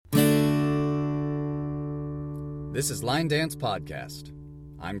This is Line Dance Podcast.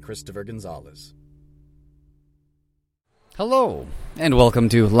 I'm Christopher Gonzalez. Hello, and welcome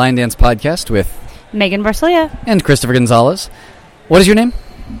to Line Dance Podcast with Megan Barcelia and Christopher Gonzalez. What is your name?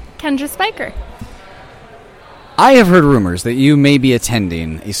 Kendra Spiker. I have heard rumors that you may be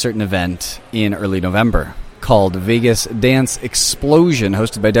attending a certain event in early November called Vegas Dance Explosion,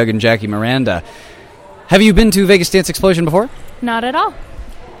 hosted by Doug and Jackie Miranda. Have you been to Vegas Dance Explosion before? Not at all.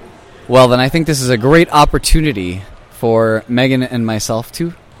 Well, then I think this is a great opportunity for Megan and myself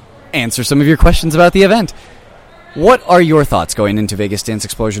to answer some of your questions about the event. What are your thoughts going into Vegas Dance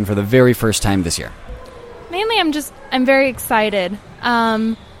Explosion for the very first time this year? Mainly, I'm very excited.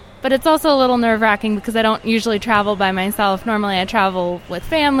 But it's also a little nerve-wracking because I don't usually travel by myself. Normally I travel with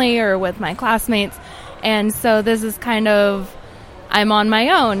family or with my classmates. And so this is kind of, I'm on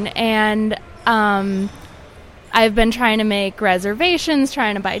my own. And I've been trying to make reservations,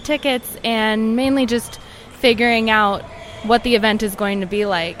 trying to buy tickets, and mainly just figuring out what the event is going to be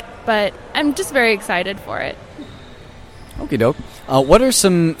like. But I'm just very excited for it. Okie doke. What are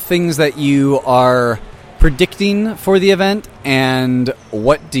some things that you are predicting for the event, and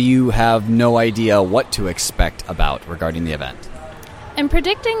what do you have no idea what to expect about regarding the event? I'm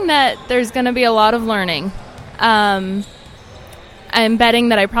predicting that there's going to be a lot of learning. I'm betting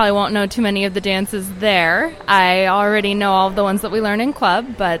that I probably won't know too many of the dances there. I already know all of the ones that we learn in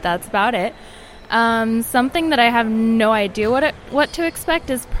club, but that's about it. Something that I have no idea what to expect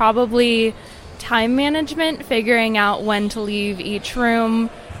is probably time management, figuring out when to leave each room,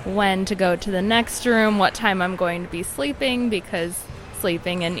 when to go to the next room, what time I'm going to be sleeping, because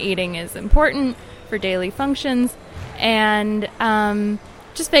sleeping and eating is important for daily functions, and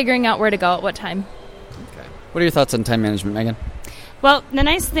just figuring out where to go at what time. Okay. What are your thoughts on time management, Megan? Well, the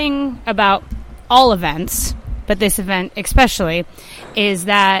nice thing about all events, but this event especially, is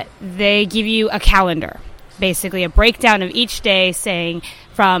that they give you a calendar, basically a breakdown of each day saying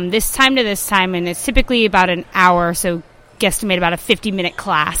from this time to this time, and it's typically about an hour, so guesstimate about a 50-minute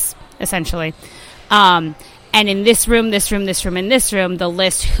class, essentially. And in this room, this room, this room, and this room, they'll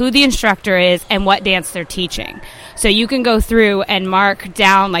list who the instructor is and what dance they're teaching. So you can go through and mark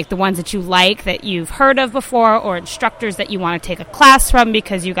down like the ones that you like, that you've heard of before, or instructors that you want to take a class from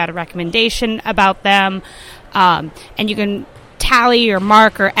because you got a recommendation about them. And you can tally or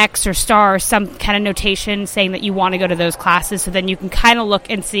mark or X or star or some kind of notation saying that you want to go to those classes. So then you can kind of look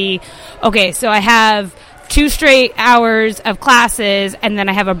and see, okay, so I have 2 straight hours of classes, and then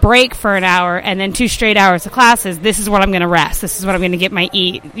I have a break for an hour, and then 2 straight hours of classes. This is what I'm going to rest. This is what I'm going to get my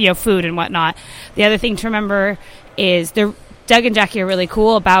food and whatnot. The other thing to remember is Doug and Jackie are really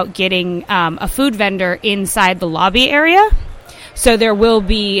cool about getting a food vendor inside the lobby area. So there will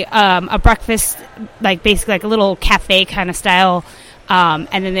be a breakfast, like basically like a little cafe kind of style, and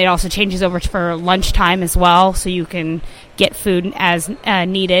then it also changes over for lunchtime as well, so you can get food as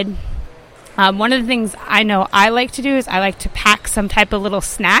needed. One of the things I know I like to do is I like to pack some type of little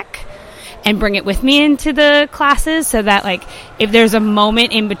snack and bring it with me into the classes, so that like if there's a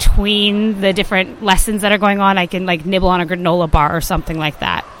moment in between the different lessons that are going on, I can like nibble on a granola bar or something like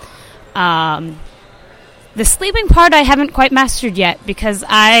that. The sleeping part I haven't quite mastered yet because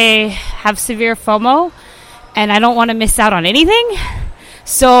I have severe FOMO and I don't want to miss out on anything.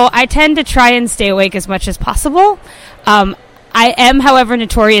 So I tend to try and stay awake as much as possible. I am, however,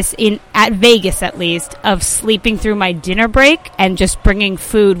 notorious at Vegas, at least, of sleeping through my dinner break and just bringing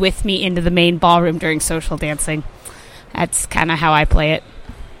food with me into the main ballroom during social dancing. That's kind of how I play it.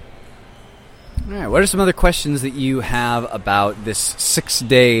 All right. What are some other questions that you have about this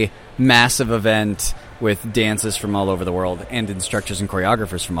 6-day massive event with dances from all over the world and instructors and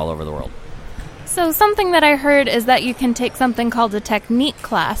choreographers from all over the world? So something that I heard is that you can take something called a technique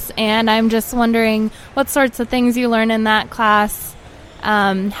class, and I'm just wondering what sorts of things you learn in that class,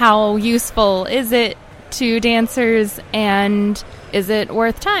 how useful is it to dancers, and is it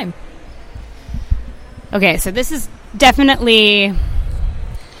worth time? Okay, so this is definitely,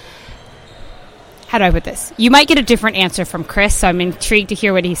 how do I put this? You might get a different answer from Chris, so I'm intrigued to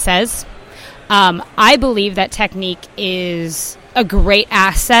hear what he says. I believe that technique is a great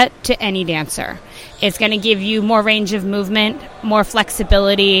asset to any dancer. It's going to give you more range of movement, more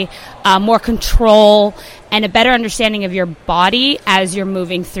flexibility, more control, and a better understanding of your body as you're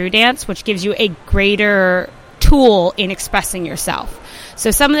moving through dance, which gives you a greater tool in expressing yourself.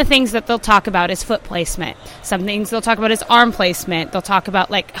 So some of the things that they'll talk about is foot placement. Some things they'll talk about is arm placement. They'll talk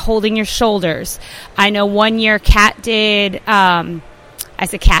about like holding your shoulders. I know one year Kat did, I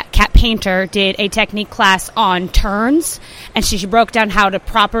as a cat painter, did a technique class on turns, and she broke down how to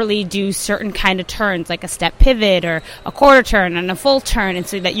properly do certain kind of turns, like a step pivot or a quarter turn and a full turn, and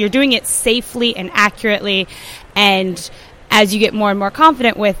so that you're doing it safely and accurately. And as you get more and more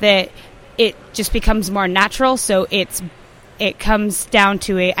confident with it, it just becomes more natural. So it comes down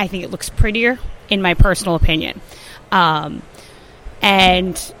to I think it looks prettier, in my personal opinion.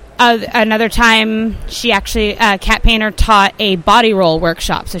 Another time, she actually, Cat Painter taught a body roll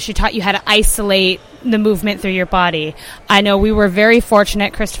workshop. So she taught you how to isolate the movement through your body. I know we were very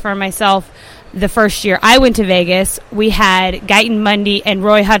fortunate, Christopher and myself, the first year I went to Vegas, we had Gaitan Mundy and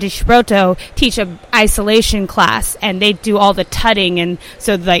Roy Hashimoto teach a isolation class, and they do all the tutting, and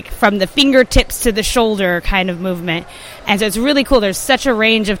so like from the fingertips to the shoulder kind of movement. And so it's really cool. There's such a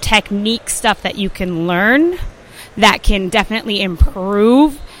range of technique stuff that you can learn that can definitely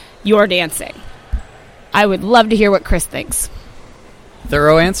improve your dancing. I would love to hear what Chris thinks.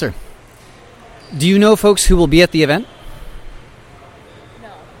 Thorough answer. Do you know folks who will be at the event?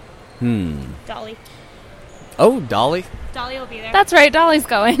 No. Dolly. Oh, Dolly. Dolly will be there. That's right, Dolly's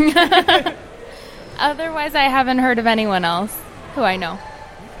going. Otherwise, I haven't heard of anyone else who I know.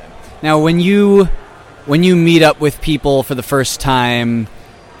 Now, when you meet up with people for the first time,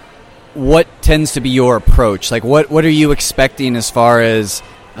 what tends to be your approach? Like, what are you expecting as far as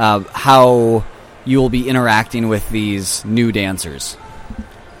how you will be interacting with these new dancers?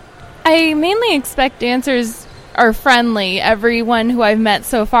 I mainly expect dancers are friendly. Everyone who I've met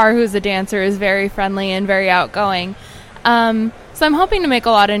so far who's a dancer is very friendly and very outgoing. So I'm hoping to make a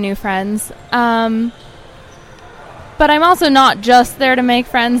lot of new friends. But I'm also not just there to make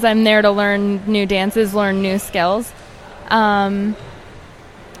friends. I'm there to learn new dances, learn new skills. That's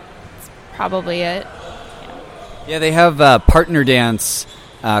probably it. Yeah, they have partner dance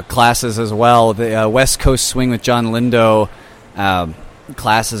classes as well. The West Coast Swing with John Lindo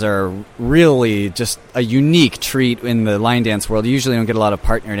classes are really just a unique treat in the line dance world. You usually don't get a lot of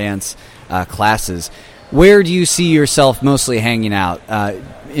partner dance classes. Where do you see yourself mostly hanging out?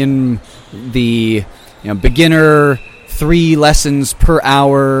 In the beginner 3 lessons per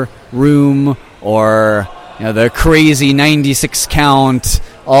hour room, or the crazy 96 count,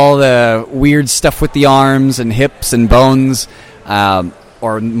 all the weird stuff with the arms and hips and bones,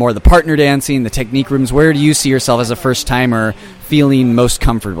 or more the partner dancing, the technique rooms? Where do you see yourself as a first-timer feeling most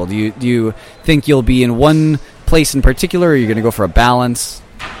comfortable? Do you think you'll be in one place in particular, or are you going to go for a balance?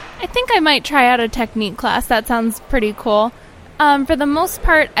 I think I might try out a technique class. That sounds pretty cool. For the most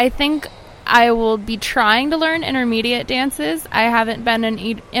part, I think I will be trying to learn intermediate dances. I haven't been an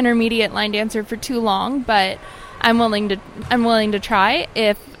intermediate line dancer for too long, but I'm willing to try.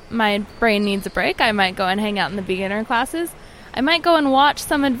 If my brain needs a break, I might go and hang out in the beginner classes. I might go and watch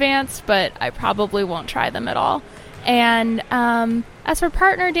some advanced, but I probably won't try them at all. And as for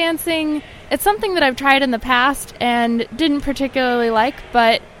partner dancing, it's something that I've tried in the past and didn't particularly like,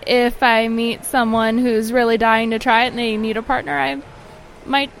 but if I meet someone who's really dying to try it and they need a partner, I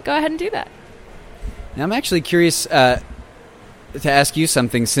might go ahead and do that. Now, I'm actually curious to ask you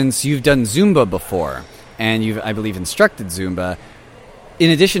something, since you've done Zumba before, and you've, I believe, instructed Zumba. In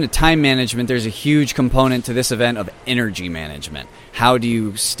addition to time management, there's a huge component to this event of energy management. How do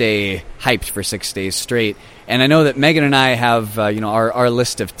you stay hyped for 6 days straight? And I know that Megan and I have our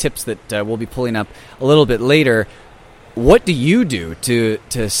list of tips that we'll be pulling up a little bit later. What do you do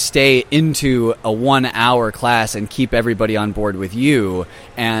to stay into a 1-hour class and keep everybody on board with you?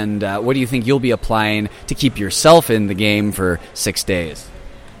 And what do you think you'll be applying to keep yourself in the game for 6 days?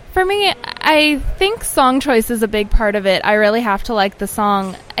 For me, I think song choice is a big part of it. I really have to like the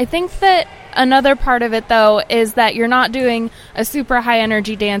song. I think that another part of it, though, is that you're not doing a super high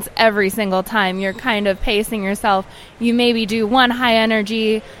energy dance every single time. You're kind of pacing yourself. You maybe do one high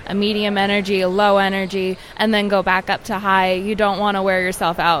energy, a medium energy, a low energy, and then go back up to high. You don't want to wear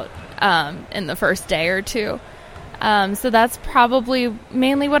yourself out in the first day or two. So that's probably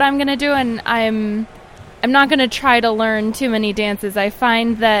mainly what I'm going to do, and I'm not going to try to learn too many dances. I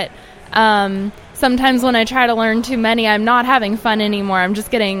find that sometimes when I try to learn too many, I'm not having fun anymore. I'm just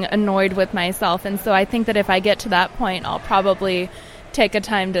getting annoyed with myself. And so I think that if I get to that point, I'll probably take a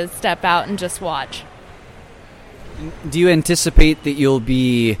time to step out and just watch. Do you anticipate that you'll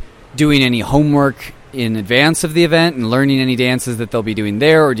be doing any homework in advance of the event and learning any dances that they'll be doing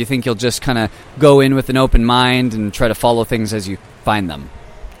there? Or do you think you'll just kind of go in with an open mind and try to follow things as you find them?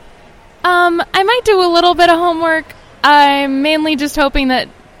 I might do a little bit of homework. I'm mainly just hoping that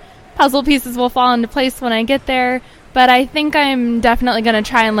puzzle pieces will fall into place when I get there, but I think I'm definitely going to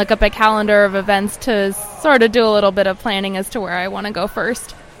try and look up a calendar of events to sort of do a little bit of planning as to where I want to go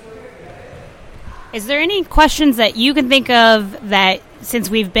first. Is there any questions that you can think of that, since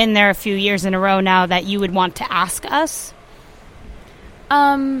we've been there a few years in a row now, that you would want to ask us?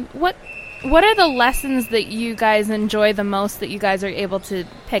 What are the lessons that you guys enjoy the most, that you guys are able to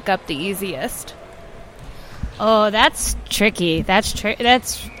pick up the easiest? Oh, that's tricky. That's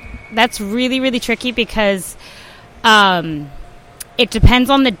really, really tricky because it depends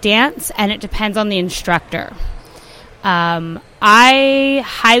on the dance and it depends on the instructor. I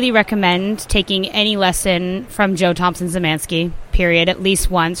highly recommend taking any lesson from Jo Thompson-Zemansky, period, at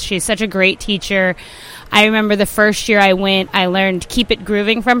least once. She's such a great teacher. I remember the first year I went, I learned Keep It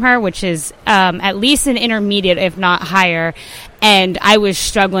Grooving from her, which is at least an intermediate, if not higher. And I was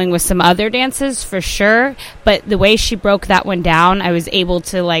struggling with some other dances for sure. But the way she broke that one down, I was able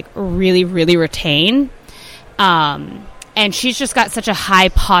to like really, really retain. And she's just got such a high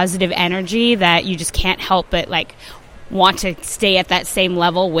positive energy that you just can't help but like want to stay at that same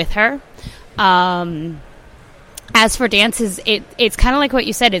level with her. As for dances, it's kind of like what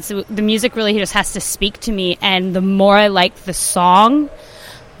you said. It's the music really just has to speak to me, and the more I like the song,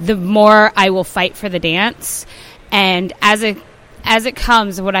 the more I will fight for the dance. And as it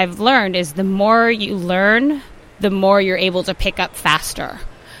comes, what I've learned is the more you learn, the more you're able to pick up faster.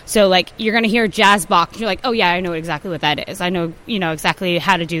 So, like, you're going to hear jazz box, you're like, oh, yeah, I know exactly what that is. I know, exactly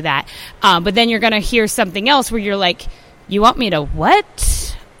how to do that. But then you're going to hear something else where you're like, you want me to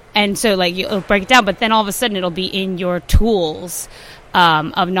what? And so, like, you'll break it down, but then all of a sudden it'll be in your tools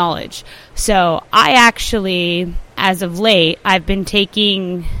of knowledge. So I actually, as of late, I've been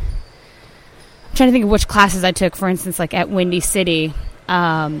taking... I'm trying to think of which classes I took, for instance, like at Windy City.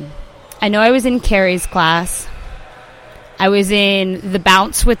 I know I was in Carrie's class. I was in the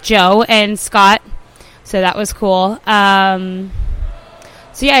Bounce with Joe and Scott, so that was cool.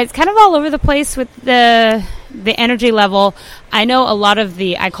 So yeah, it's kind of all over the place with the energy level. I know a lot of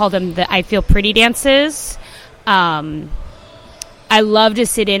I call them the I Feel Pretty dances. I love to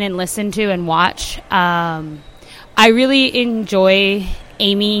sit in and listen to and watch. I really enjoy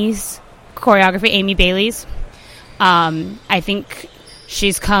Amy's choreography, Amy Bailey's. I think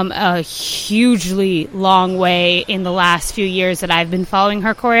she's come a hugely long way in the last few years that I've been following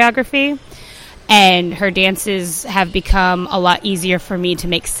her choreography. And her dances have become a lot easier for me to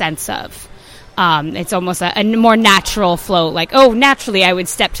make sense of. It's almost a more natural flow. Like, oh, naturally I would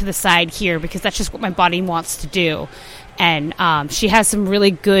step to the side here because that's just what my body wants to do. And she has some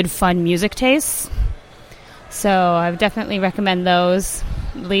really good, fun music tastes. So I would definitely recommend those,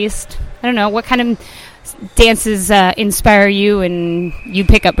 at least. I don't know, what kind of dances inspire you and you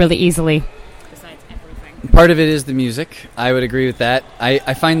pick up really easily? Part of it is the music. I would agree with that.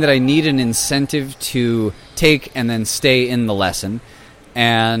 I find that I need an incentive to take and then stay in the lesson.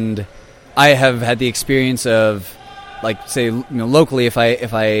 And I have had the experience of, like, say, locally, if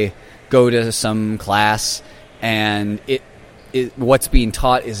I go to some class and what's being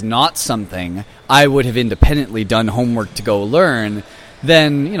taught is not something I would have independently done homework to go learn,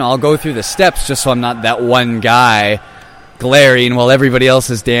 then, I'll go through the steps just so I'm not that one guy glaring while everybody else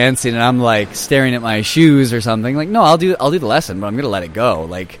is dancing and I'm like staring at my shoes or something. Like, no, I'll do the lesson, but I'm going to let it go.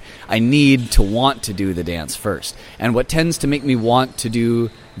 Like, I need to want to do the dance first. And what tends to make me want to do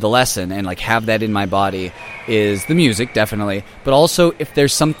the lesson and like have that in my body is the music, definitely, but also if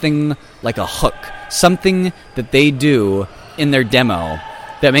there's something like a hook, something that they do in their demo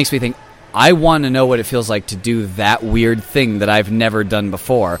that makes me think, I want to know what it feels like to do that weird thing that I've never done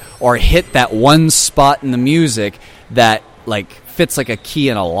before, or hit that one spot in the music that like fits like a key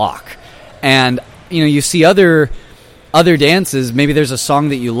in a lock. And you see other dances, maybe there's a song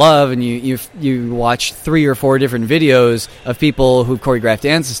that you love and you watch 3 or 4 different videos of people who've choreographed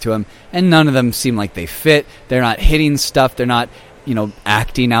dances to them, and none of them seem like they fit. They're not hitting stuff, they're not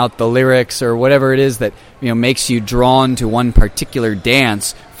acting out the lyrics or whatever it is that makes you drawn to one particular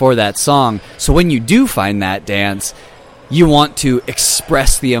dance for that song. So when you do find that dance, you want to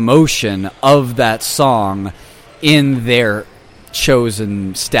express the emotion of that song in their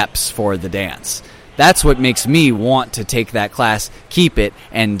chosen steps for the dance. That's what makes me want to take that class, keep it,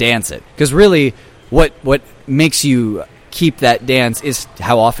 and dance it. Because really, what makes you keep that dance is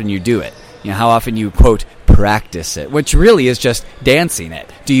how often you do it. How often you, quote, practice it, which really is just dancing it.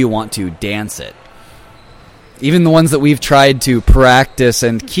 Do you want to dance it? Even the ones that we've tried to practice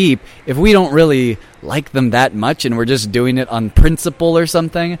and keep, if we don't really like them that much and we're just doing it on principle or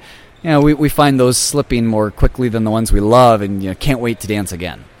something, we find those slipping more quickly than the ones we love and can't wait to dance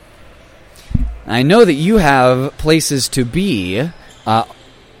again. I know that you have places to be.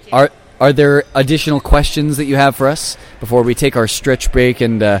 Are there additional questions that you have for us before we take our stretch break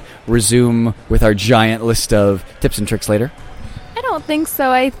and resume with our giant list of tips and tricks later? I don't think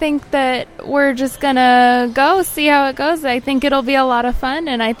so. I think that we're just going to go see how it goes. I think it'll be a lot of fun,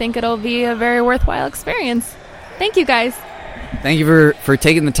 and I think it'll be a very worthwhile experience. Thank you, guys. Thank you for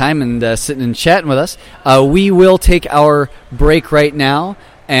taking the time and sitting and chatting with us. We will take our break right now,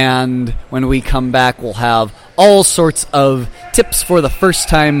 and when we come back, we'll have all sorts of tips for the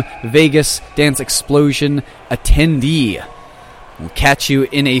first-time Vegas Dance Explosion attendee. We'll catch you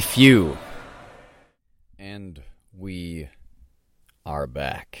in a few. And we are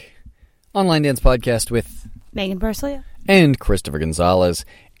back. Online Dance Podcast with Megan Persley and Christopher Gonzalez.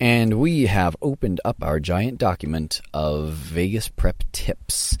 And we have opened up our giant document of Vegas prep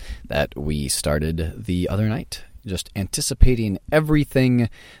tips that we started the other night, just anticipating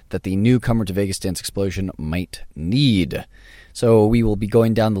everything that the newcomer to Vegas Dance Explosion might need. So we will be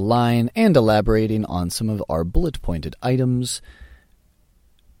going down the line and elaborating on some of our bullet-pointed items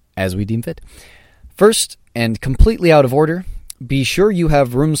as we deem fit. First, and completely out of order, be sure you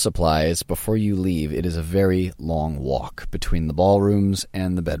have room supplies before you leave. It is a very long walk between the ballrooms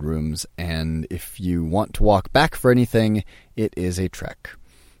and the bedrooms, and if you want to walk back for anything, it is a trek.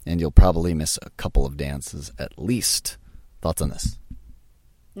 And you'll probably miss a couple of dances at least. Thoughts on this?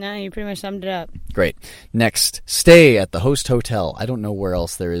 No, you pretty much summed it up. Great. Next, stay at the host hotel. I don't know where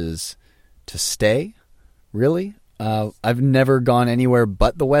else there is to stay, really. I've never gone anywhere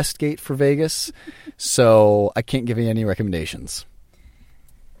but the Westgate for Vegas, so I can't give you any recommendations.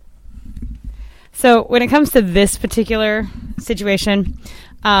 So when it comes to this particular situation,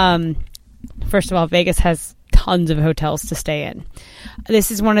 first of all, Vegas has tons of hotels to stay in. This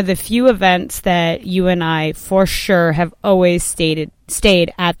is one of the few events that you and I, for sure, have always stayed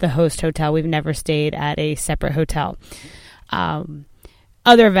at the host hotel. We've never stayed at a separate hotel.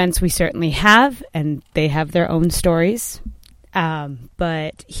 Other events we certainly have, and they have their own stories.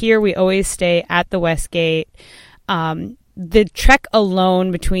 But here we always stay at the Westgate. The trek alone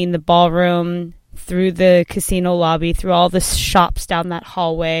between the ballroom, through the casino lobby, through all the shops down that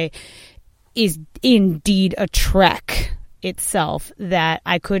hallway is indeed a trek itself that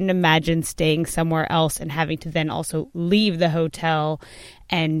I couldn't imagine staying somewhere else and having to then also leave the hotel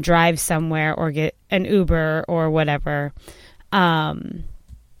and drive somewhere or get an Uber or whatever.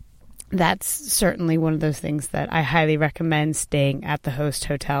 That's certainly one of those things that I highly recommend staying at the host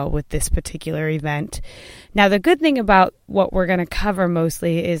hotel with this particular event. Now, the good thing about what we're going to cover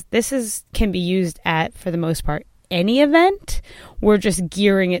mostly is can be used at, for the most part, any event. We're just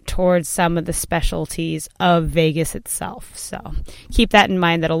gearing it towards some of the specialties of Vegas itself. So keep that in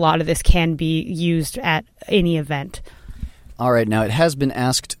mind, that a lot of this can be used at any event. All right. Now, it has been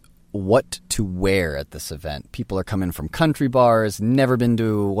asked what to wear at this event. People are coming from country bars, never been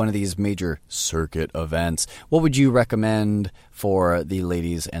to one of these major circuit events. What would you recommend for the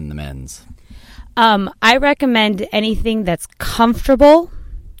ladies and the men's? I recommend anything that's comfortable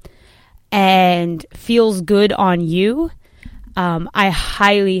and feels good on you. I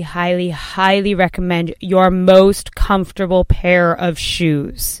highly, highly, highly recommend your most comfortable pair of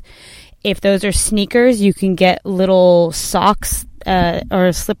shoes. If those are sneakers, you can get little socks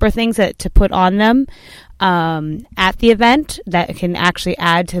or slipper things to put on them at the event that can actually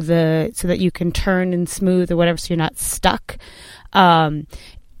add to so that you can turn and smooth or whatever, so you're not stuck.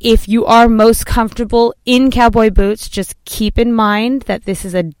 If you are most comfortable in cowboy boots, just keep in mind that this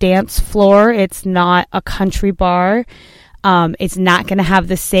is a dance floor. It's not a country bar. It's not going to have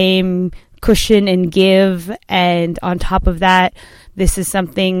the same cushion and give. And on top of that, this is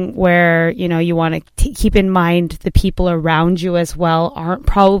something where, you want to keep in mind the people around you as well aren't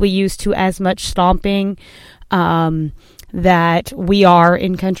probably used to as much stomping that we are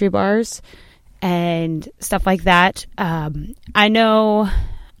in country bars and stuff like that. I know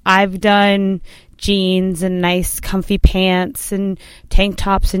I've done jeans and nice comfy pants and tank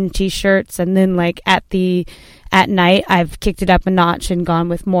tops and t-shirts, and then at night I've kicked it up a notch and gone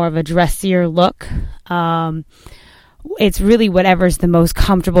with more of a dressier look. It's really whatever's the most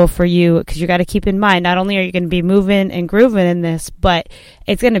comfortable for you, because you got to keep in mind, not only are you going to be moving and grooving in this, but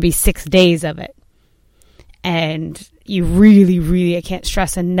it's going to be 6 days of it. And you really, really, I can't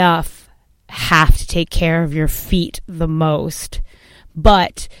stress enough, have to take care of your feet the most.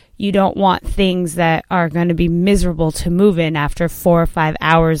 But you don't want things that are going to be miserable to move in after 4 or 5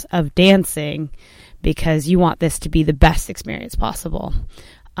 hours of dancing, because you want this to be the best experience possible.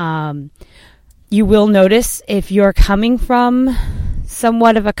 You will notice, if you're coming from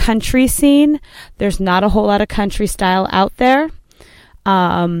somewhat of a country scene, there's not a whole lot of country style out there.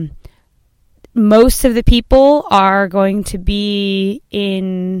 Most of the people are going to be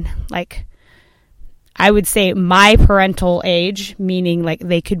in, I would say my parental age, meaning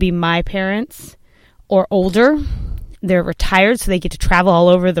they could be my parents or older. they're retired, so they get to travel all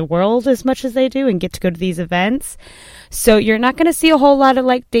over the world as much as they do and get to go to these events. So you're not going to see a whole lot of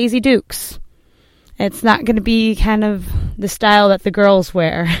like Daisy Dukes. It's not going to be kind of the style that the girls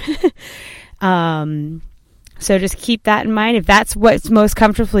wear. So just keep that in mind. If that's what's most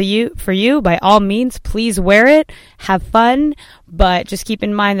comfortable for you, by all means, please wear it. Have fun. But just keep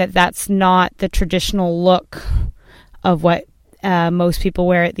in mind that that's not the traditional look of what most people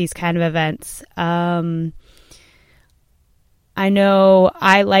wear at these kind of events. I know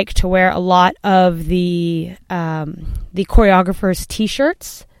I like to wear a lot of the choreographers'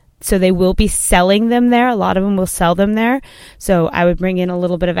 T-shirts. So they will be selling them there. A lot of them will sell them there. So I would bring in a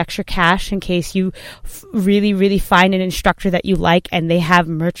little bit of extra cash in case you really, really find an instructor that you like and they have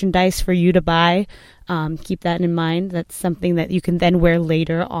merchandise for you to buy. Keep that in mind. That's something that you can then wear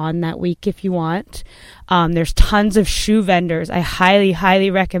later on that week if you want. There's tons of shoe vendors. I highly,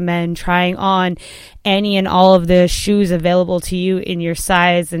 highly recommend trying on any and all of the shoes available to you in your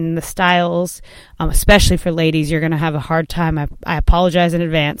size and the styles. Especially for ladies, you're going to have a hard time. I apologize in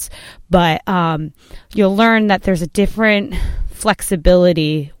advance. But you'll learn that there's a different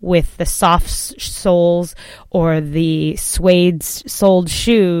flexibility with the soft soles or the suede-soled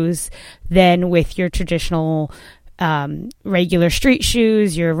shoes than with your traditional regular street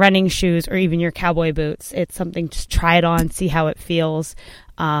shoes, your running shoes, or even your cowboy boots. It's something to try it on, see how it feels.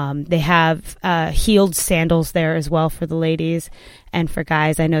 They have heeled sandals there as well for the ladies, and for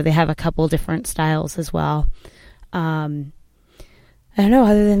guys, I know they have a couple different styles as well. I don't know,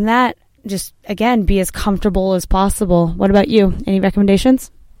 other than that, just, again, be as comfortable as possible. What about you? Any recommendations?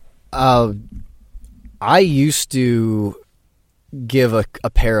 I used to give a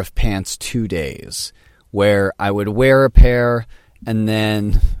pair of pants 2 days where I would wear a pair and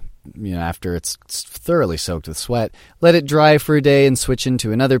then, after it's thoroughly soaked with sweat, let it dry for a day and switch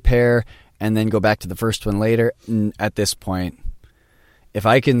into another pair and then go back to the first one later. And at this point, if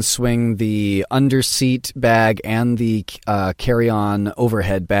I can swing the underseat bag and the carry-on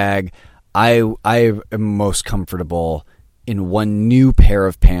overhead bag, I am most comfortable in one new pair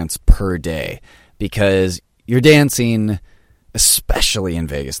of pants per day because you're dancing, especially in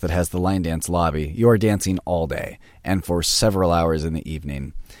Vegas that has the line dance lobby. You're dancing all day and for several hours in the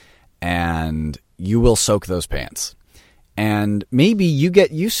evening, and you will soak those pants. And maybe you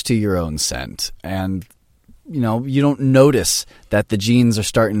get used to your own scent and you don't notice that the jeans are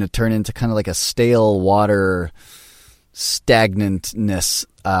starting to turn into kind of like a stale water stagnantness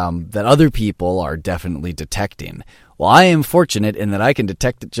that other people are definitely detecting. Well, I am fortunate in that I can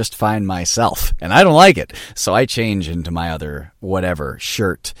detect it just fine myself, and I don't like it. So I change into my other whatever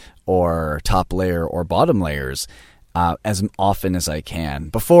shirt or top layer or bottom layers as often as I can.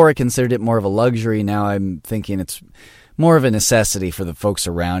 Before I considered it more of a luxury. Now I'm thinking it's more of a necessity for the folks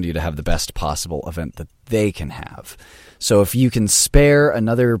around you to have the best possible event that they can have. So if you can spare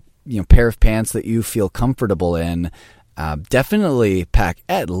another pair of pants that you feel comfortable in, definitely pack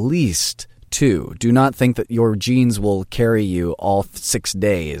at least 2. Do not think that your jeans will carry you all 6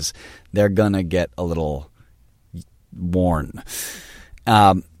 days. They're going to get a little worn.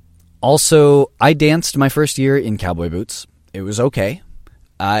 Also, I danced my first year in cowboy boots. It was okay.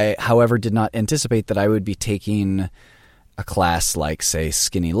 I, however, did not anticipate that I would be taking a class like, say,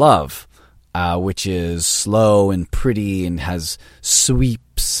 Skinny Love, which is slow and pretty and has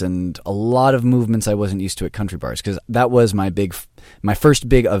sweeps and a lot of movements I wasn't used to at country bars, because that was my first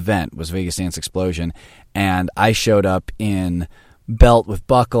big event was Vegas Dance Explosion, and I showed up in belt with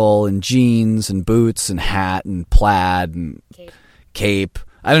buckle and jeans and boots and hat and plaid and cape.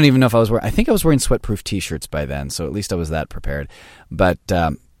 I don't even know if I think I was wearing sweatproof t-shirts by then, so at least I was that prepared. But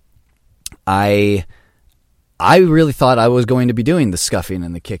I really thought I was going to be doing the scuffing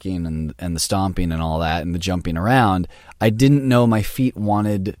and the kicking and the stomping and all that and the jumping around. I didn't know my feet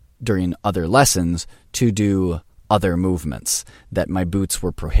wanted, during other lessons, to do other movements that my boots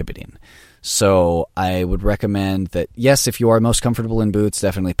were prohibiting. So I would recommend that, yes, if you are most comfortable in boots,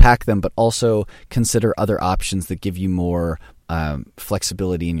 definitely pack them, but also consider other options that give you more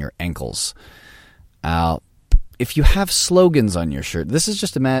flexibility in your ankles. If you have slogans on your shirt, this is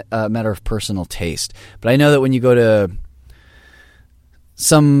just a matter of personal taste. But I know that when you go to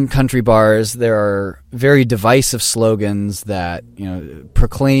some country bars, there are very divisive slogans that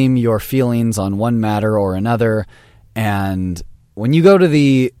proclaim your feelings on one matter or another. And when you go to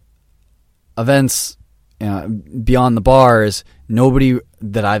the events beyond the bars, nobody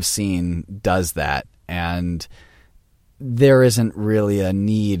that I've seen does that. And there isn't really a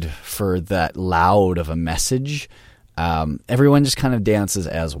need for that loud of a message. Everyone just kind of dances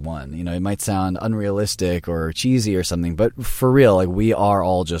as one. It might sound unrealistic or cheesy or something, but for real, like, we are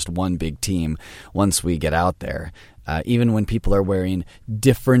all just one big team once we get out there. Even when people are wearing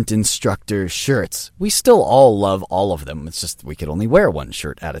different instructor shirts, we still all love all of them. It's just we could only wear one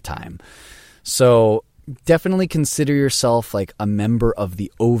shirt at a time. So definitely consider yourself like a member of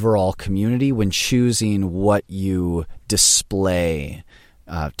the overall community when choosing what you display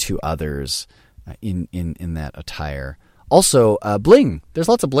to others in that attire. Also, bling. There's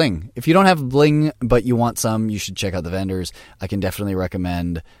lots of bling. If you don't have bling but you want some, you should check out the vendors. I can definitely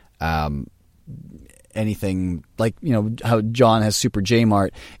recommend anything like, how John has Super J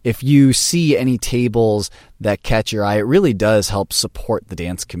Mart. If you see any tables that catch your eye, it really does help support the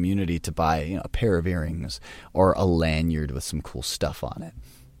dance community to buy a pair of earrings or a lanyard with some cool stuff on it.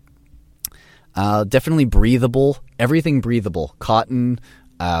 Definitely breathable. Everything breathable. Cotton.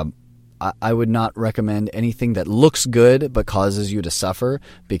 I would not recommend anything that looks good but causes you to suffer,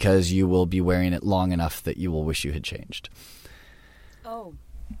 because you will be wearing it long enough that you will wish you had changed. Oh,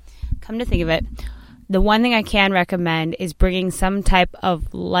 come to think of it, the one thing I can recommend is bringing some type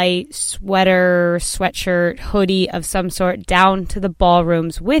of light sweater, sweatshirt, hoodie of some sort down to the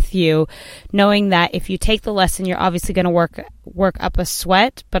ballrooms with you, knowing that if you take the lesson, you're obviously going to work up a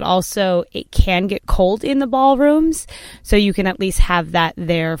sweat, but also it can get cold in the ballrooms, so you can at least have that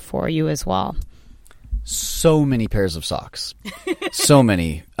there for you as well. So many pairs of socks. So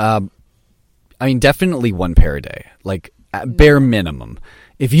many. Definitely one pair a day, like at bare minimum.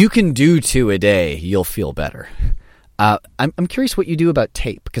 If you can do 2 a day, you'll feel better. I'm curious what you do about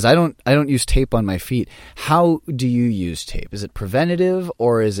tape, because I don't use tape on my feet. How do you use tape? Is it preventative,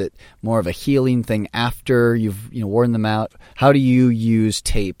 or is it more of a healing thing after you've worn them out? How do you use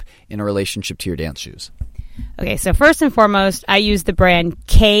tape in a relationship to your dance shoes? Okay, so first and foremost, I use the brand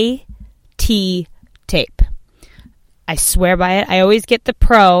KT tape. I swear by it. I always get the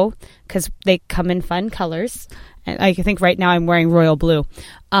Pro because they come in fun colors. I think right now I'm wearing royal blue.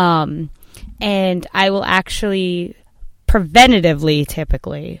 And I will actually, preventatively,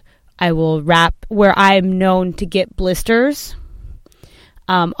 typically, I will wrap where I'm known to get blisters.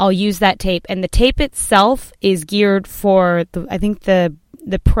 I'll use that tape. And the tape itself is geared for, I think the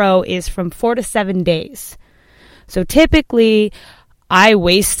Pro is from 4 to 7 days. So typically, I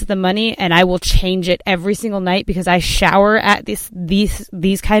waste the money and I will change it every single night, because I shower at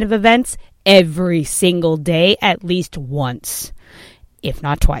these kind of events every single day, at least once, if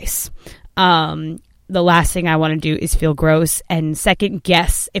not twice. The last thing I want to do is feel gross and second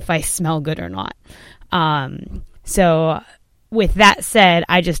guess if I smell good or not. So with that said,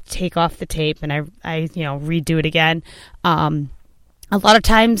 I just take off the tape and I redo it again. A lot of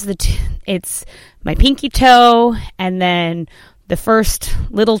times it's my pinky toe and then the first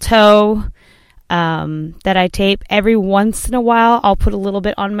little toe that I tape. Every once in a while, I'll put a little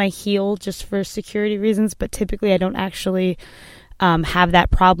bit on my heel just for security reasons, but typically I don't actually have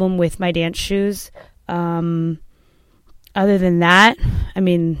that problem with my dance shoes. Other than that,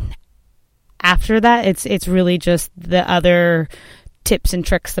 after that, it's really just the other tips and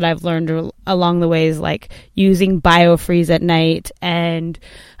tricks that I've learned along the ways, like using BioFreeze at night, and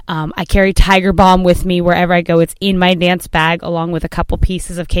I carry Tiger Balm with me wherever I go. It's in my dance bag along with a couple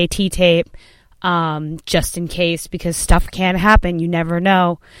pieces of KT tape. Just in case, because stuff can happen. You never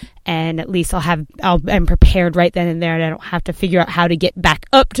know. And at least I'm prepared right then and there, and I don't have to figure out how to get back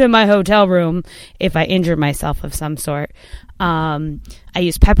up to my hotel room if I injure myself of some sort. I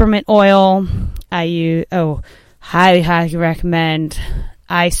use peppermint oil. Highly recommend.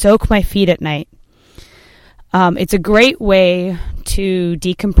 I soak my feet at night. It's a great way to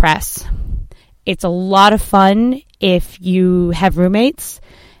decompress. It's a lot of fun if you have roommates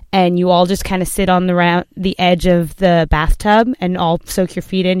and you all just kind of sit on the edge of the bathtub and all soak your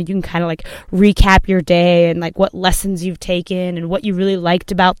feet in. You can kind of like recap your day and like what lessons you've taken and what you really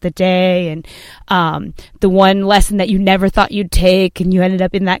liked about the day, and the one lesson that you never thought you'd take and you ended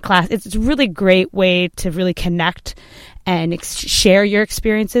up in that class. It's a really great way to really connect and share your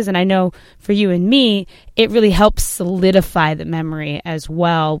experiences. And I know for you and me, it really helps solidify the memory as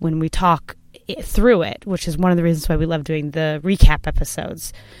well when we talk through it, which is one of the reasons why we love doing the recap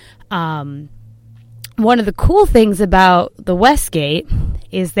episodes. One of the cool things about the Westgate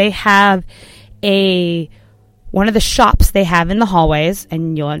is they have one of the shops they have in the hallways,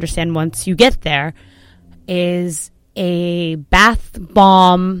 and you'll understand once you get there, is a bath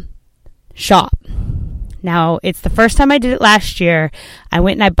bomb shop. Now, it's the first time I did it last year. I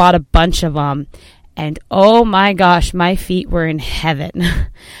went and I bought a bunch of them, and oh my gosh, my feet were in heaven.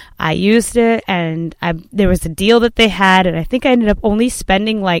 I used it, and there was a deal that they had, and I think I ended up only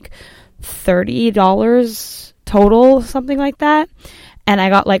spending like $30 total, something like that. And I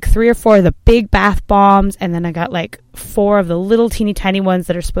got like 3 or 4 of the big bath bombs, and then I got like 4 of the little teeny tiny ones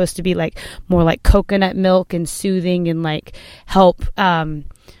that are supposed to be like more like coconut milk and soothing and like help add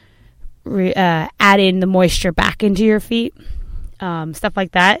in the moisture back into your feet. Stuff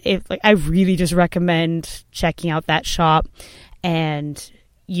like that. I really just recommend checking out that shop and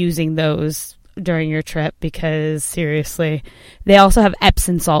using those during your trip, because seriously, they also have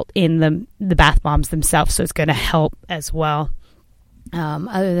Epsom salt in the bath bombs themselves, so it's going to help as well.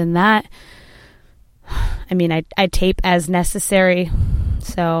 Other than that, I mean, I tape as necessary,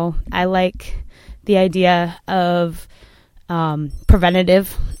 so I like the idea of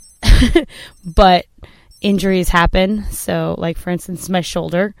preventative, but injuries happen. So, like, for instance, my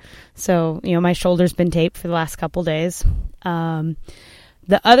shoulder. So, my shoulder's been taped for the last couple days.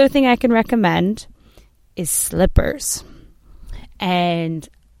 The other thing I can recommend is slippers. And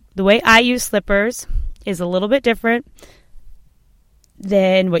the way I use slippers is a little bit different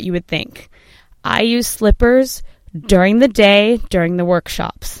than what you would think. I use slippers during the day, during the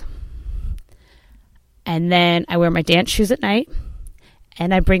workshops. And then I wear my dance shoes at night.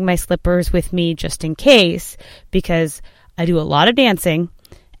 And I bring my slippers with me just in case, because I do a lot of dancing,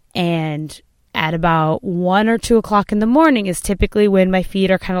 and at about 1 or 2 o'clock in the morning is typically when my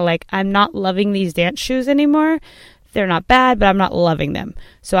feet are kind of like, I'm not loving these dance shoes anymore. They're not bad, but I'm not loving them.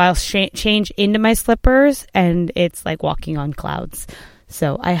 So I'll change into my slippers, and it's like walking on clouds.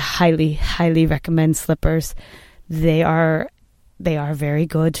 So I highly, highly recommend slippers. They are very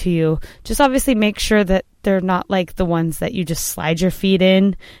good to you. Just obviously make sure that they're not like the ones that you just slide your feet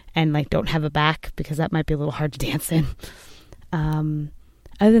in and like don't have a back, because that might be a little hard to dance in.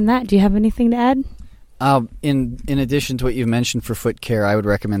 Other than that, do you have anything to add? In addition to what you've mentioned for foot care, I would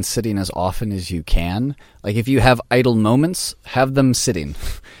recommend sitting as often as you can. Like, if you have idle moments, have them sitting.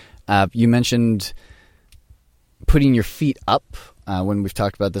 You mentioned putting your feet up when we've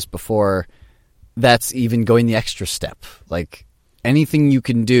talked about this before. That's even going the extra step. Like, anything you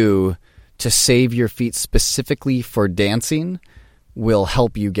can do to save your feet specifically for dancing will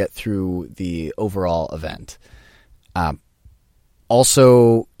help you get through the overall event.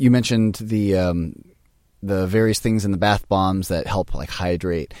 Also, you mentioned the various things in the bath bombs that help like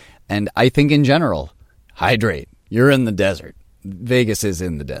hydrate. And I think in general, hydrate. You're in the desert. Vegas is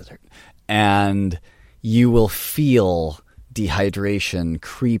in the desert. And you will feel dehydration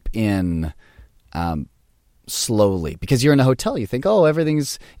creep in slowly, because you're in a hotel. You think, oh,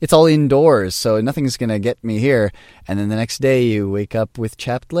 it's all indoors, so nothing's going to get me here. And then the next day you wake up with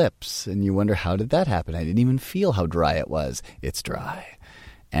chapped lips and you wonder, how did that happen? I didn't even feel how dry it was. It's dry.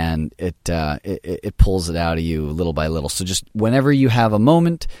 And it pulls it out of you little by little. So just whenever you have a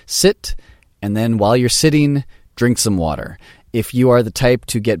moment, sit, and then while you're sitting, drink some water. If you are the type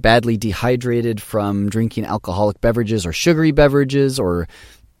to get badly dehydrated from drinking alcoholic beverages or sugary beverages or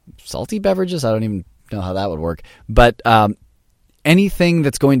salty beverages, I don't even know how that would work. But anything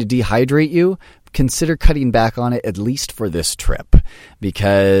that's going to dehydrate you, consider cutting back on it, at least for this trip,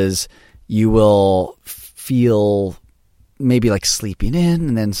 because you will feel maybe like sleeping in,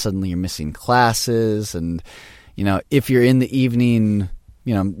 and then suddenly you're missing classes. And, if you're in the evening,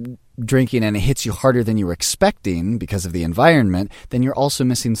 drinking and it hits you harder than you were expecting because of the environment, then you're also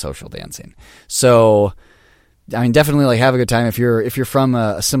missing social dancing. So, I mean, definitely like have a good time. If you're from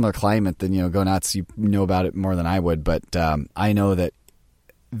a similar climate, then, go nuts. You know about it more than I would. But I know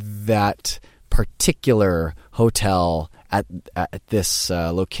that particular hotel at this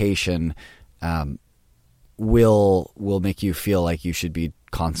location will make you feel like you should be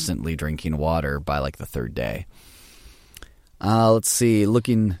constantly drinking water by like the third day. Let's see.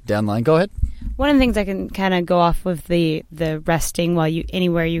 Looking down the line. Go ahead. One of the things I can kind of go off with the resting while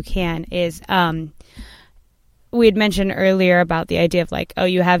anywhere you can is we had mentioned earlier about the idea of like, oh,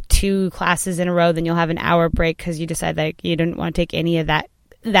 you have 2 classes in a row, then you'll have an hour break because you decide like you didn't want to take any of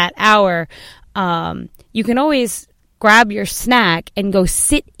that hour. You can always grab your snack and go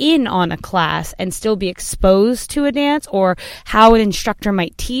sit in on a class and still be exposed to a dance or how an instructor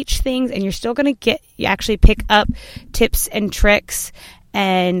might teach things, and you're still going to actually pick up tips and tricks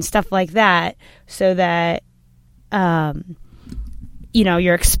and stuff like that, so that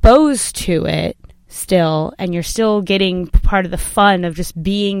you're exposed to it still, and you're still getting part of the fun of just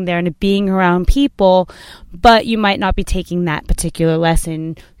being there and being around people, but you might not be taking that particular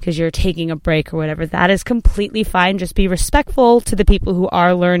lesson because you're taking a break or whatever. That is completely fine. Just be respectful to the people who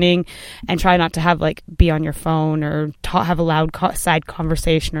are learning, and try not to have be on your phone or have a loud side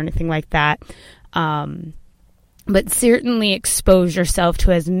conversation or anything like that. But certainly expose yourself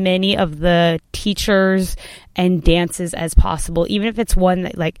to as many of the teachers and dances as possible, even if it's one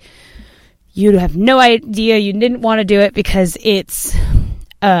that you have no idea, you didn't want to do it because it's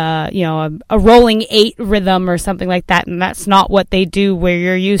a rolling 8 rhythm or something like that, and that's not what they do where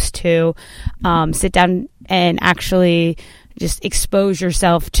you're used to. Sit down and actually just expose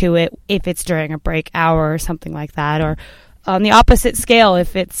yourself to it if it's during a break hour or something like that, or on the opposite scale,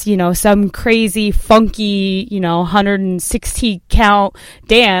 if it's, some crazy, funky, 160 count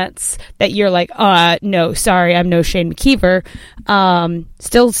dance that you're like, no, sorry, I'm no Shane McKeever,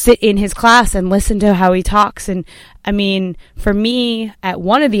 still sit in his class and listen to how he talks. And I mean, for me, at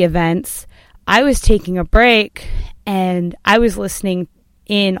one of the events, I was taking a break and I was listening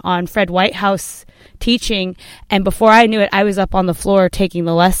in on Fred Whitehouse teaching, and before I knew it, I was up on the floor taking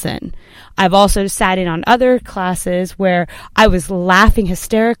the lesson. I've also sat in on other classes where I was laughing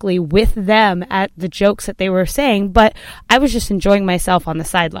hysterically with them at the jokes that they were saying, but I was just enjoying myself on the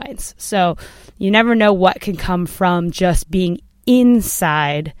sidelines. So you never know what can come from just being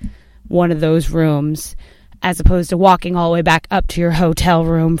inside one of those rooms, as opposed to walking all the way back up to your hotel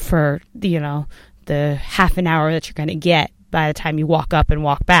room for, the half an hour that you're going to get by the time you walk up and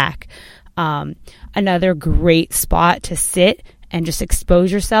walk back. Another great spot to sit and just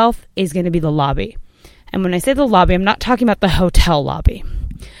expose yourself is going to be the lobby. And when I say the lobby, I'm not talking about the hotel lobby.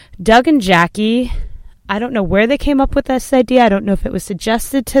 Doug and Jackie, I don't know where they came up with this idea. I don't know if it was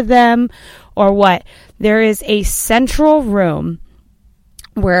suggested to them or what. There is a central room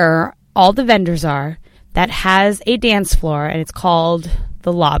where all the vendors are that has a dance floor, and it's called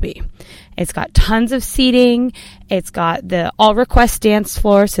the lobby. It's got tons of seating. It's got the all request dance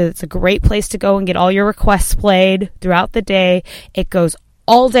floor, so it's a great place to go and get all your requests played throughout the day. It goes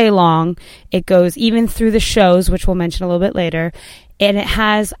all day long. It goes even through the shows, which we'll mention a little bit later. And it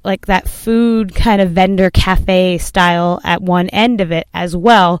has like that food kind of vendor cafe style at one end of it as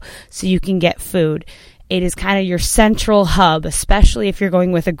well, so you can get food. It is kind of your central hub, especially if you're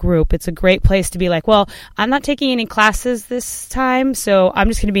going with a group. It's a great place to be like, well, I'm not taking any classes this time, so I'm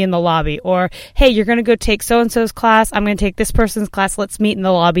just going to be in the lobby. Or, hey, you're going to go take so-and-so's class. I'm going to take this person's class. Let's meet in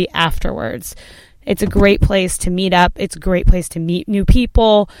the lobby afterwards. It's a great place to meet up. It's a great place to meet new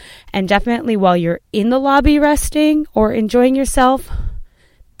people. And definitely while you're in the lobby resting or enjoying yourself,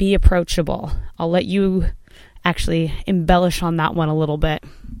 be approachable. I'll let you actually embellish on that one a little bit.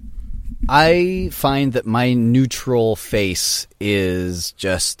 I find that my neutral face is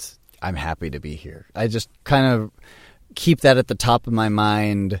just, I'm happy to be here. I just kind of keep that at the top of my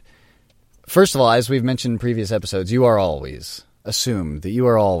mind. First of all, as we've mentioned in previous episodes, you are always, assume that you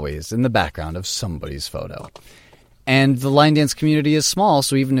are always in the background of somebody's photo. And the line dance community is small,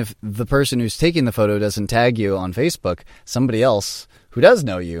 so even if the person who's taking the photo doesn't tag you on Facebook, somebody else who does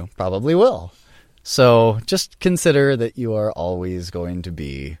know you probably will. So just consider that you are always going to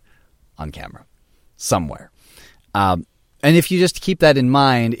be on camera somewhere. And if you just keep that in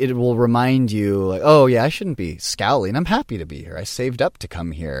mind, it will remind you like, oh yeah, I shouldn't be scowling. I'm happy to be here. I saved up to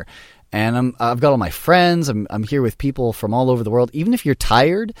come here. And I've got all my friends. I'm here with people from all over the world. Even if you're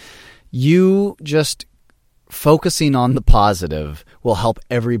tired, you just focusing on the positive will help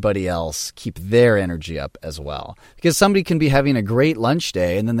everybody else keep their energy up as well. Because somebody can be having a great lunch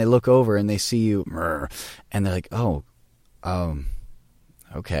day and then they look over and they see you and they're like,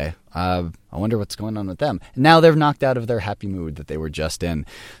 okay, I wonder what's going on with them. And now they're knocked out of their happy mood that they were just in.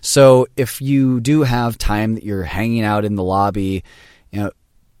 So if you do have time that you're hanging out in the lobby,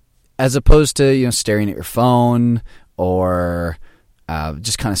 as opposed to, staring at your phone or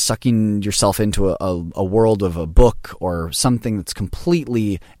just kind of sucking yourself into a world of a book or something that's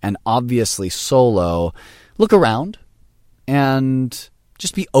completely and obviously solo, look around and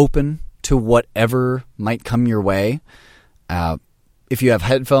just be open to whatever might come your way. If you have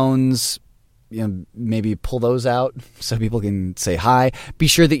headphones, maybe pull those out so people can say hi. Be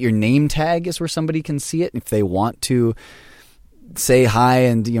sure that your name tag is where somebody can see it. If they want to say hi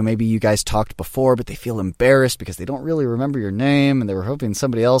and, maybe you guys talked before, but they feel embarrassed because they don't really remember your name and they were hoping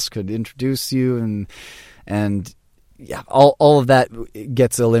somebody else could introduce you. And yeah, all of that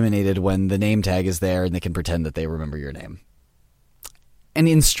gets eliminated when the name tag is there and they can pretend that they remember your name. And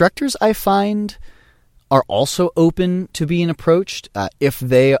instructors, I find, are also open to being approached if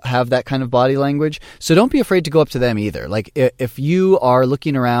they have that kind of body language. So don't be afraid to go up to them either. Like if you are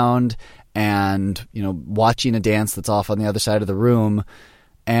looking around and, watching a dance that's off on the other side of the room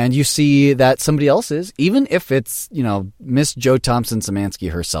and you see that somebody else is, even if it's, Miss Jo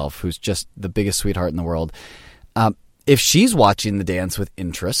Thompson-Szymanski herself, who's just the biggest sweetheart in the world, if she's watching the dance with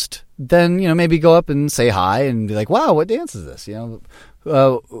interest, then, maybe go up and say hi and be like, wow, what dance is this? Do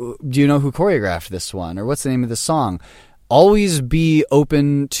you know who choreographed this one? Or what's the name of this song? Always be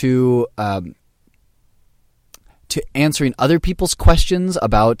open to to answering other people's questions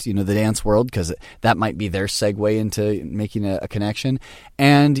about, the dance world, because that might be their segue into making a connection.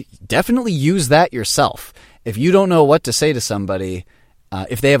 And definitely use that yourself. If you don't know what to say to somebody,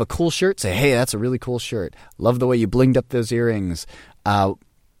 if they have a cool shirt, say, hey, that's a really cool shirt. Love the way you blinged up those earrings.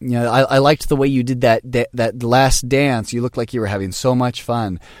 I liked the way you did that last dance. You looked like you were having so much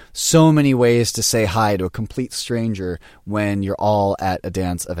fun. So many ways to say hi to a complete stranger when you're all at a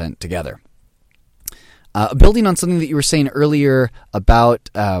dance event together. Building on something that you were saying earlier about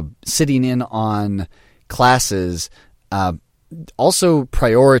sitting in on classes, also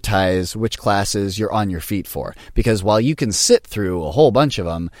prioritize which classes you're on your feet for. Because while you can sit through a whole bunch of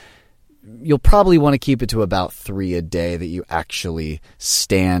them, you'll probably want to keep it to about 3 a day that you actually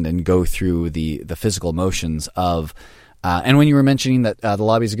stand and go through the physical motions of. And when you were mentioning that the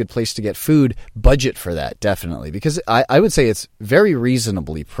lobby is a good place to get food, budget for that, definitely. Because I would say it's very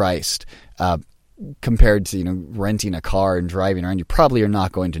reasonably priced compared to renting a car and driving around. You probably are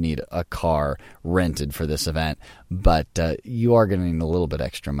not going to need a car rented for this event, but you are going to need a little bit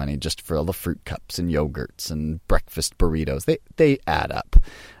extra money just for all the fruit cups and yogurts and breakfast burritos. They add up.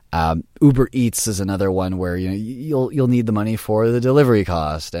 Uber Eats is another one where you'll need the money for the delivery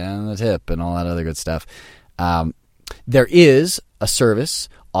cost and the tip and all that other good stuff. There is a service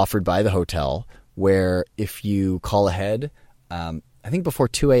offered by the hotel where if you call ahead, I think before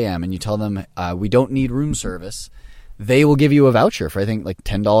 2 a.m. and you tell them we don't need room service, they will give you a voucher for I think like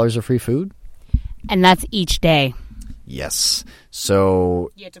 $10 of free food. And that's each day. Yes.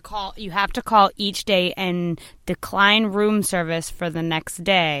 So you have to call each day and decline room service for the next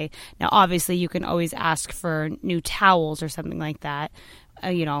day. Now, obviously, you can always ask for new towels or something like that,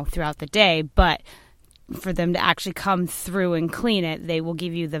 throughout the day. But for them to actually come through and clean it, they will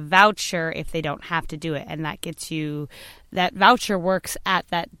give you the voucher if they don't have to do it. And that voucher works at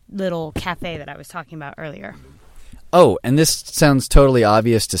that little cafe that I was talking about earlier. Oh, and this sounds totally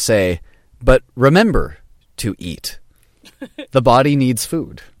obvious to say, but remember to eat. The body needs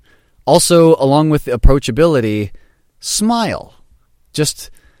food. Also, along with the approachability, smile.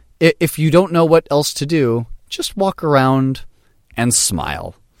 Just, if you don't know what else to do, just walk around and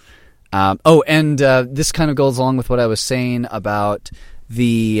smile. This kind of goes along with what I was saying about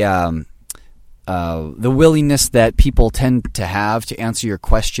the willingness that people tend to have to answer your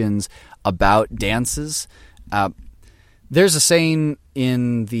questions about dances. There's a saying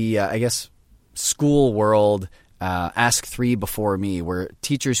in the, school world, ask 3 before me, where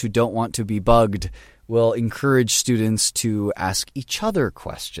teachers who don't want to be bugged will encourage students to ask each other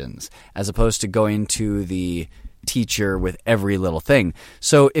questions as opposed to going to the teacher with every little thing.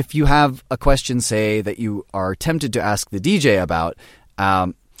 So if you have a question, say, that you are tempted to ask the DJ about,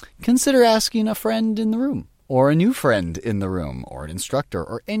 consider asking a friend in the room or a new friend in the room or an instructor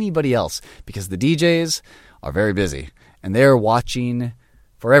or anybody else, because the DJs are very busy and they're watching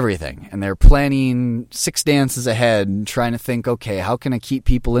for everything, and they're planning 6 dances ahead and trying to think, okay, how can I keep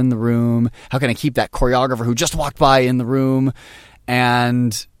people in the room? How can I keep that choreographer who just walked by in the room?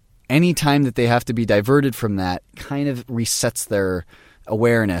 And any time that they have to be diverted from that kind of resets their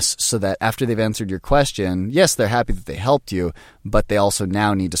awareness so that after they've answered your question, yes, they're happy that they helped you, but they also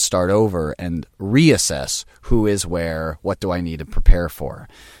now need to start over and reassess who is where, what do I need to prepare for.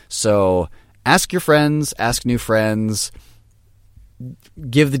 So ask your friends, ask new friends,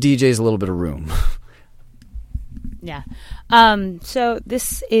 give the DJs a little bit of room. Yeah. So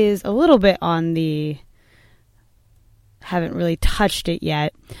this is a little bit on the, haven't really touched it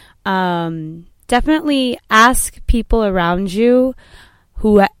yet. Definitely ask people around you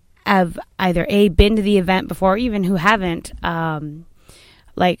who have either been to the event before or even who haven't,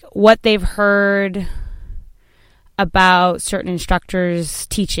 like what they've heard about certain instructors'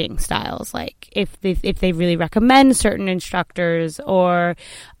 teaching styles, like if they really recommend certain instructors, or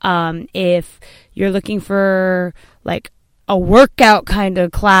if you're looking for like a workout kind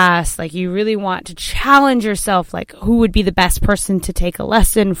of class, like you really want to challenge yourself, like who would be the best person to take a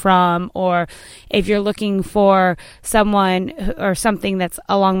lesson from, or if you're looking for someone or something that's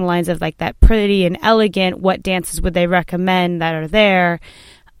along the lines of like that pretty and elegant, what dances would they recommend that are there?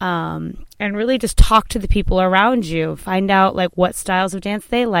 And really just talk to the people around you. Find out like what styles of dance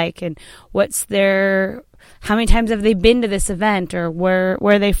they like and how many times have they been to this event, or where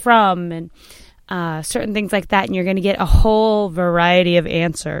are they from, and certain things like that. And you're going to get a whole variety of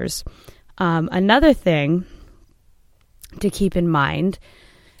answers. Another thing to keep in mind,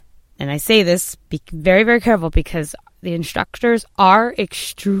 and I say this, be very, very careful, because the instructors are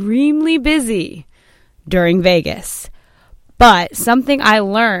extremely busy during Vegas. But something I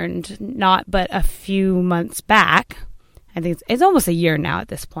learned not but a few months back, I think it's almost a year now at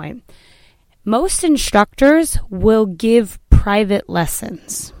this point, most instructors will give private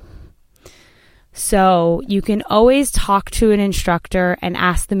lessons. So you can always talk to an instructor and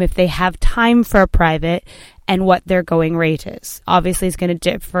ask them if they have time for a private and what their going rate is. Obviously, it's going to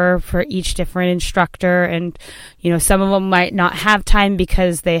differ for each different instructor. And, some of them might not have time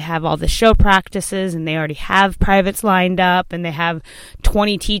because they have all the show practices and they already have privates lined up and they have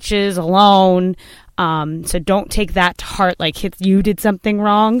 20 teachers alone. So don't take that to heart like you did something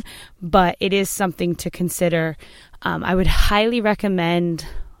wrong, but it is something to consider. I would highly recommend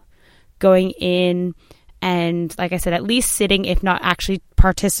going in and, like I said, at least sitting, if not actually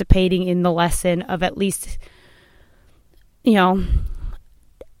participating in the lesson, of at least, 4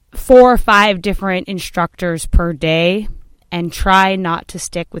 or 5 different instructors per day, and try not to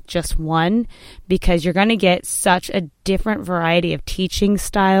stick with just one, because you're going to get such a different variety of teaching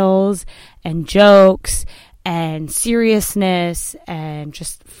styles and jokes and seriousness and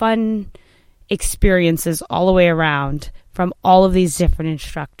just fun experiences all the way around from all of these different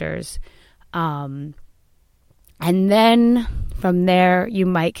instructors. And then from there, you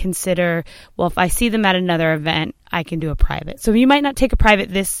might consider, well, if I see them at another event, I can do a private. So you might not take a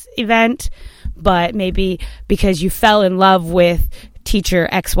private this event, but maybe because you fell in love with teacher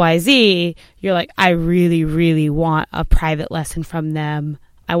XYZ, you're like, I really, really want a private lesson from them.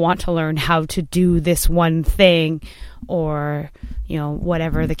 I want to learn how to do this one thing, or,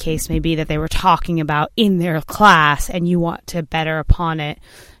 whatever the case may be that they were talking about in their class, and you want to better upon it.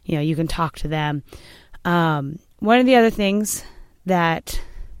 You can talk to them. One of the other things that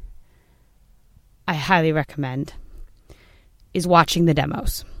I highly recommend is watching the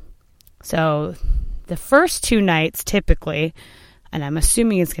demos. So the first 2 nights typically, and I'm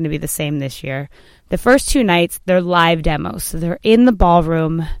assuming it's going to be the same this year, the first 2 nights, they're live demos. So they're in the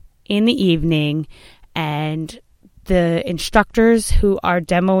ballroom in the evening, and the instructors who are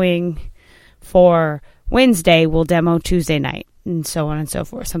demoing for Wednesday will demo Tuesday night, and so on and so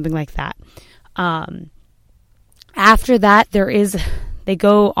forth, something like that. After that, they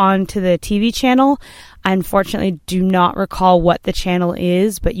go on to the TV channel. I unfortunately do not recall what the channel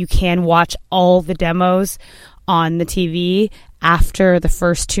is, but you can watch all the demos on the TV after the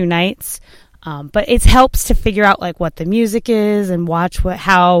first 2 nights. But it helps to figure out what the music is and watch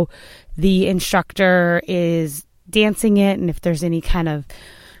how the instructor is dancing it, and if there's any kind of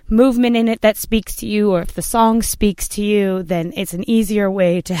movement in it that speaks to you, or if the song speaks to you, then it's an easier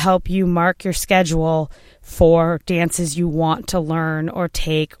way to help you mark your schedule for dances you want to learn or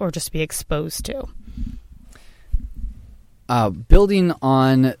take or just be exposed to. Building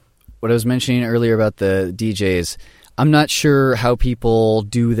on what I was mentioning earlier about the DJs, I'm not sure how people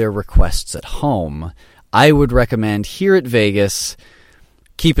do their requests at home. I would recommend here at Vegas,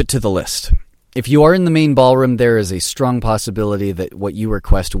 keep it to the list. If you are in the main ballroom, there is a strong possibility that what you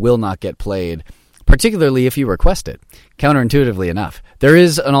request will not get played, particularly if you request it, counterintuitively enough. There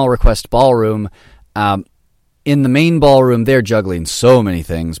is an all-request ballroom. In the main ballroom, they're juggling so many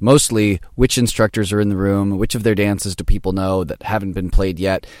things, mostly which instructors are in the room, which of their dances do people know that haven't been played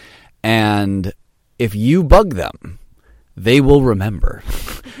yet, and if you bug them, they will remember.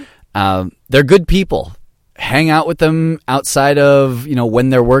 They're good people. Hang out with them outside of, when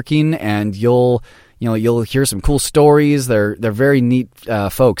they're working, and you'll hear some cool stories. They're very neat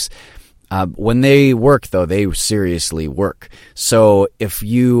folks. When they work, though, they seriously work. So if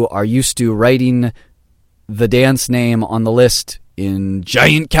you are used to writing the dance name on the list in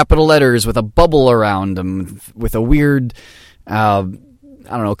giant capital letters with a bubble around them, with a weird,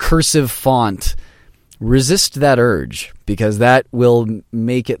 cursive font, resist that urge, because that will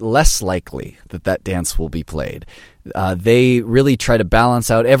make it less likely that dance will be played. They really try to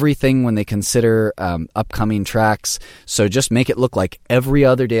balance out everything when they consider upcoming tracks, so just make it look like every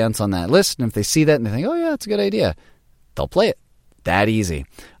other dance on that list, and if they see that and they think, oh yeah, that's a good idea, they'll play it. That easy.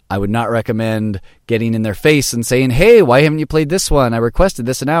 I would not recommend getting in their face and saying, hey, why haven't you played this one? I requested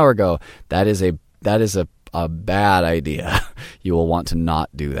this an hour ago. That is a bad idea. You will want to not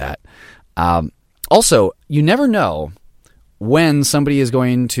do that. Also, you never know when somebody is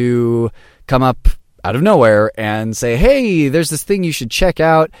going to come up out of nowhere and say, hey, there's this thing you should check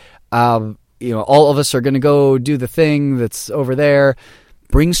out. All of us are going to go do the thing that's over there.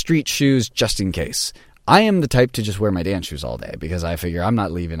 Bring street shoes just in case. I am the type to just wear my dance shoes all day because I figure I'm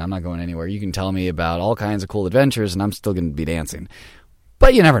not leaving. I'm not going anywhere. You can tell me about all kinds of cool adventures and I'm still going to be dancing.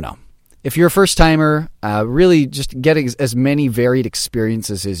 But you never know. If you're a first-timer, really just get as many varied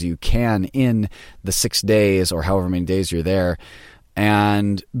experiences as you can in the 6 days or however many days you're there,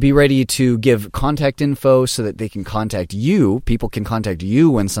 and be ready to give contact info so that they can contact you. People can contact you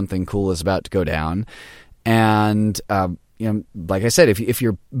when something cool is about to go down. And, like I said, if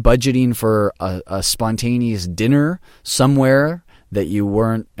you're budgeting for a spontaneous dinner somewhere that you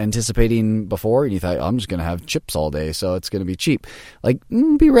weren't anticipating before, and you thought, I'm just going to have chips all day, so it's going to be cheap. Like,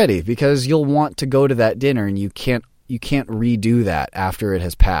 be ready, because you'll want to go to that dinner, and you can't redo that after it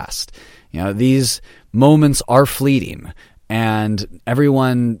has passed. These moments are fleeting, and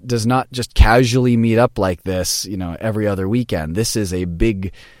everyone does not just casually meet up like this, every other weekend. This is a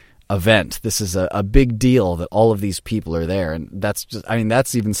big event. This is a big deal that all of these people are there. And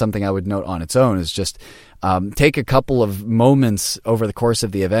that's even something I would note on its own, is just take a couple of moments over the course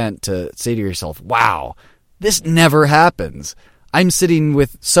of the event to say to yourself, wow, this never happens. I'm sitting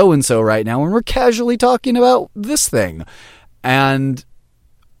with so-and-so right now and we're casually talking about this thing. And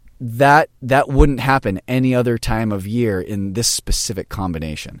that wouldn't happen any other time of year in this specific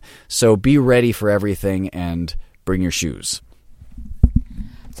combination. So be ready for everything and bring your shoes.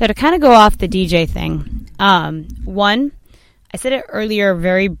 So to kind of go off the DJ thing, one, I said it earlier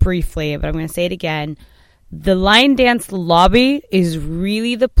very briefly, but I'm going to say it again. The line dance lobby is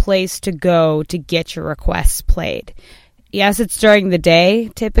really the place to go to get your requests played. Yes, it's during the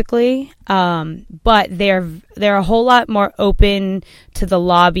day typically, but they're a whole lot more open to the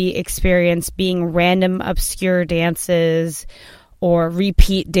lobby experience being random obscure dances or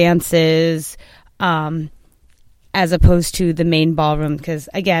repeat dances, as opposed to the main ballroom. Because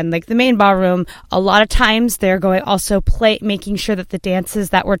again, like the main ballroom, a lot of times they're going also making sure that the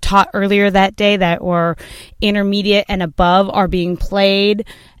dances that were taught earlier that day that were intermediate and above are being played.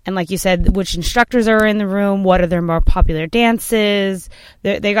 And like you said, which instructors are in the room, what are their more popular dances.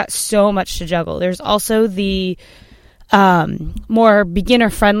 They got so much to juggle. There's also the more beginner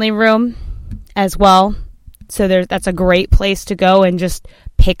friendly room as well. So that's a great place to go and just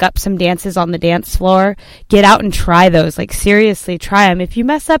pick up some dances on the dance floor. Get out and try those. Like, seriously, try them. If you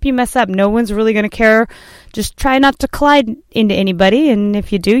mess up, you mess up. No one's really going to care. Just try not to collide into anybody. And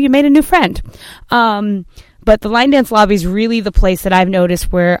if you do, you made a new friend. But the line dance lobby is really the place that I've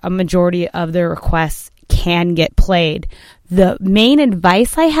noticed where a majority of the requests can get played. The main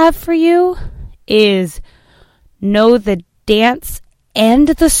advice I have for you is know the dance and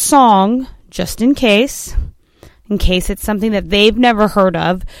the song, just in case it's something that they've never heard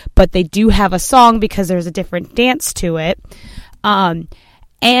of, but they do have a song because there's a different dance to it.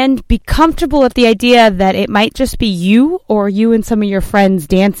 And be comfortable with the idea that it might just be you or you and some of your friends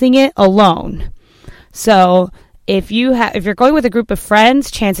dancing it alone. So if you're going with a group of friends,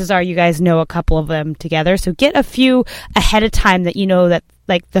 chances are you guys know a couple of them together. So get a few ahead of time that you know that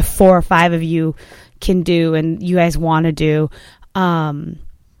like the 4 or 5 of you can do and you guys want to do.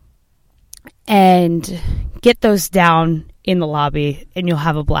 And get those down in the lobby and you'll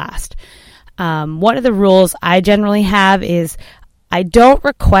have a blast. One of the rules I generally have is I don't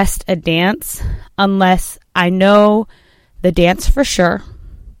request a dance unless I know the dance for sure,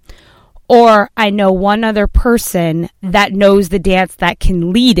 or I know one other person that knows the dance that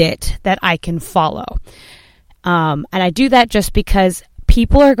can lead it that I can follow. And I do that just because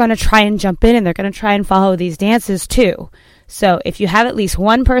people are going to try and jump in and they're going to try and follow these dances too. So if you have at least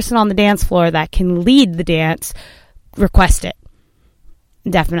one person on the dance floor that can lead the dance, request it.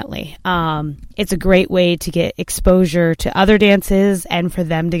 Definitely. It's a great way to get exposure to other dances and for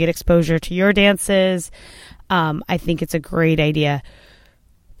them to get exposure to your dances. I think it's a great idea.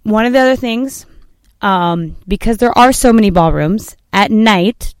 One of the other things, because there are so many ballrooms, at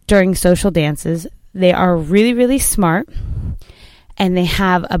night during social dances, they are really, really smart. And they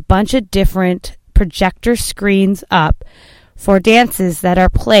have a bunch of different projector screens up for dances that are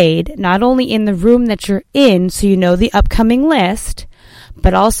played not only in the room that you're in, so you know the upcoming list,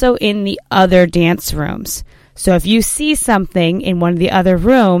 but also in the other dance rooms. So if you see something in one of the other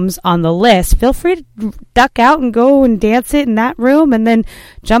rooms on the list, feel free to duck out and go and dance it in that room and then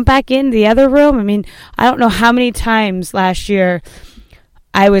jump back in the other room. I mean, I don't know how many times last year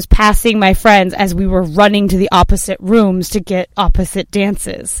I was passing my friends as we were running to the opposite rooms to get opposite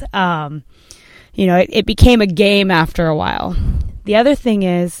dances. It became a game after a while. The other thing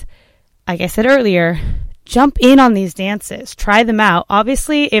is, like I said earlier, jump in on these dances. Try them out.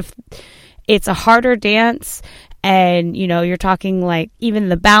 Obviously, if it's a harder dance and, you're talking like even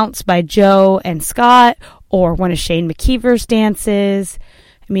the Bounce by Joe and Scott or one of Shane McKeever's dances,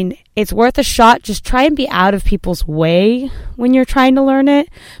 I mean, it's worth a shot. Just try and be out of people's way when you're trying to learn it,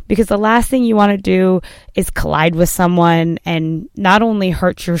 because the last thing you want to do is collide with someone and not only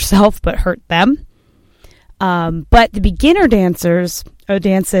hurt yourself, but hurt them. But the beginner dances,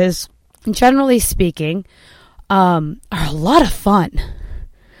 generally speaking, are a lot of fun.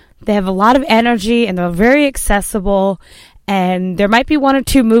 They have a lot of energy and they're very accessible. And there might be 1 or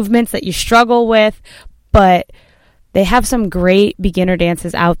 2 movements that you struggle with, but they have some great beginner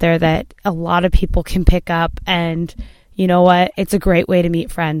dances out there that a lot of people can pick up. And you know what? It's a great way to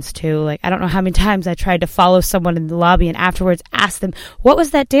meet friends too. Like, I don't know how many times I tried to follow someone in the lobby and afterwards ask them, what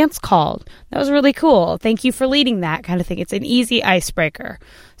was that dance called? That was really cool. Thank you for leading that kind of thing. It's an easy icebreaker.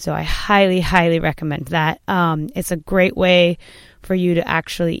 So I highly, highly recommend that. It's a great way for you to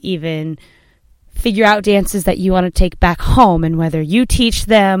actually even figure out dances that you want to take back home, and whether you teach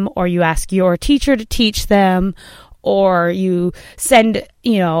them or you ask your teacher to teach them, or you send,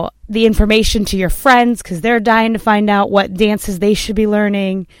 the information to your friends because they're dying to find out what dances they should be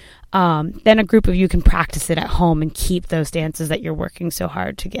learning. Then a group of you can practice it at home and keep those dances that you're working so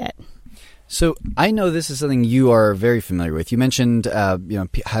hard to get. So I know this is something you are very familiar with. You mentioned,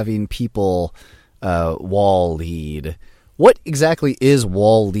 having people wall lead. What exactly is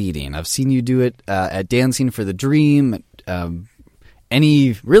wall leading? I've seen you do it at Dancing for the Dream, any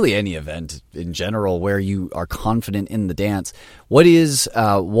event in general where you are confident in the dance. What is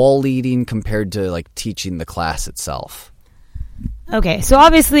wall leading compared to like teaching the class itself? Okay, so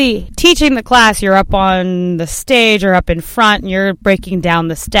obviously teaching the class, you're up on the stage or up in front and you're breaking down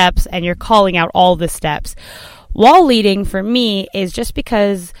the steps and you're calling out all the steps. Wall leading for me is just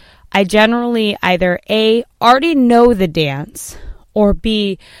because I generally either A, already know the dance, or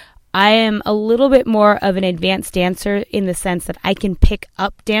B, I am a little bit more of an advanced dancer in the sense that I can pick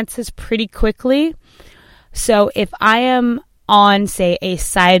up dances pretty quickly. So if I am on, say, a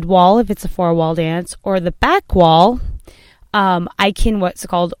side wall, if it's a 4-wall dance, or the back wall, I can what's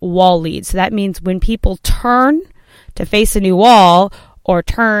called wall lead. So that means when people turn to face a new wall or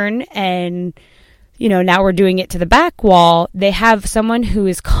turn and now we're doing it to the back wall, they have someone who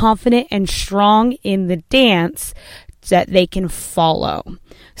is confident and strong in the dance that they can follow.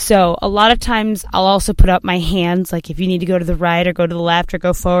 So a lot of times I'll also put up my hands, like if you need to go to the right or go to the left or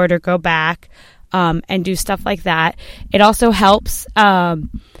go forward or go back, and do stuff like that. It also helps.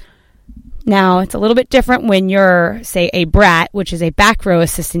 Now, it's a little bit different when you're, say, a BRAT, which is a back row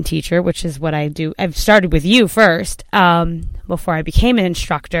assistant teacher, which is what I do. I've started with you first, before I became an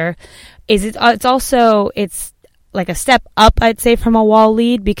instructor. It's like a step up, I'd say, from a wall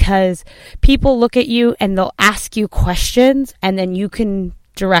lead, because people look at you and they'll ask you questions and then you can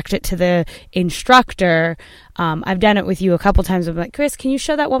direct it to the instructor. I've done it with you a couple times. I'm like, Chris, can you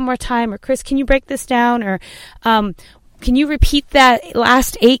show that one more time? Or Chris, can you break this down? Or can you repeat that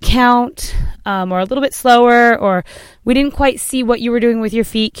last 8 count, or a little bit slower? Or we didn't quite see what you were doing with your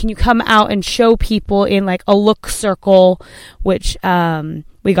feet. Can you come out and show people in like a look circle, which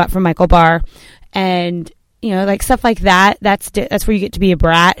we got from Michael Barr, and like stuff like that. That's where you get to be a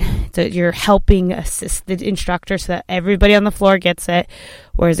BRAT. So you're helping assist the instructor so that everybody on the floor gets it.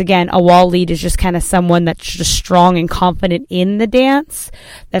 Whereas again, a wall lead is just kind of someone that's just strong and confident in the dance,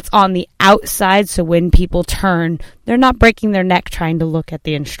 that's on the outside. So when people turn, they're not breaking their neck trying to look at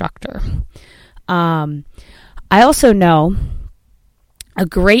the instructor. I also know a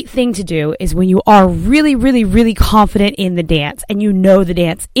great thing to do is when you are really, really, really confident in the dance and you know the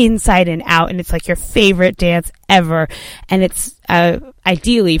dance inside and out, and it's like your favorite dance ever. And it's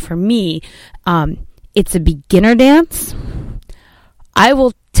ideally for me, it's a beginner dance. I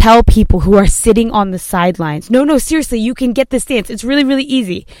will tell people who are sitting on the sidelines, no, seriously, you can get this dance. It's really, really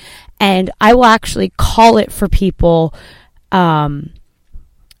easy. And I will actually call it for people around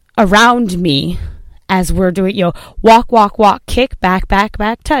me as we're doing, walk, walk, walk, kick, back, back,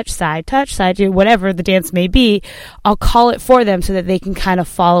 back, touch, side, whatever the dance may be. I'll call it for them so that they can kind of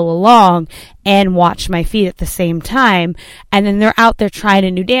follow along and watch my feet at the same time. And then they're out there trying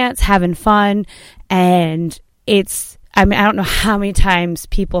a new dance, having fun. And I don't know how many times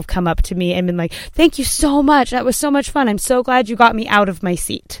people have come up to me and been like, thank you so much. That was so much fun. I'm so glad you got me out of my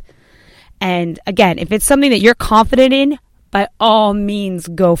seat. And again, if it's something that you're confident in, by all means,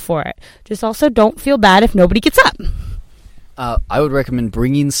 go for it. Just also don't feel bad if nobody gets up. I would recommend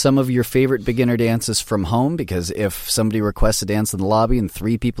bringing some of your favorite beginner dances from home, because if somebody requests a dance in the lobby and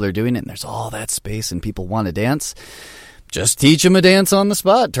 3 people are doing it and there's all that space and people want to dance, just teach them a dance on the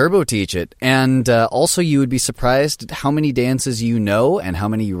spot. Turbo teach it. And also, you would be surprised at how many dances you know and how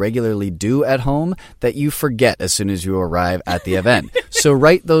many you regularly do at home that you forget as soon as you arrive at the event. So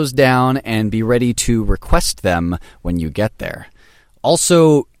write those down and be ready to request them when you get there.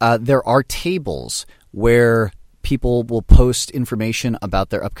 Also, there are tables where people will post information about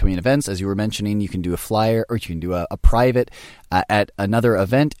their upcoming events. As you were mentioning, you can do a flyer, or you can do a private at another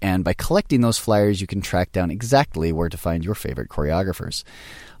event, and by collecting those flyers, you can track down exactly where to find your favorite choreographers.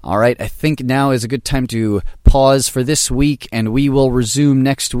 All right, I think now is a good time to pause for this week, and we will resume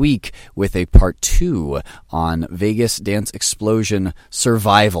next week with a part 2 on Vegas Dance Explosion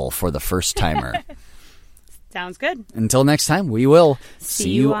survival for the first timer. Sounds good. Until next time, we will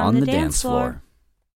see you on the dance floor.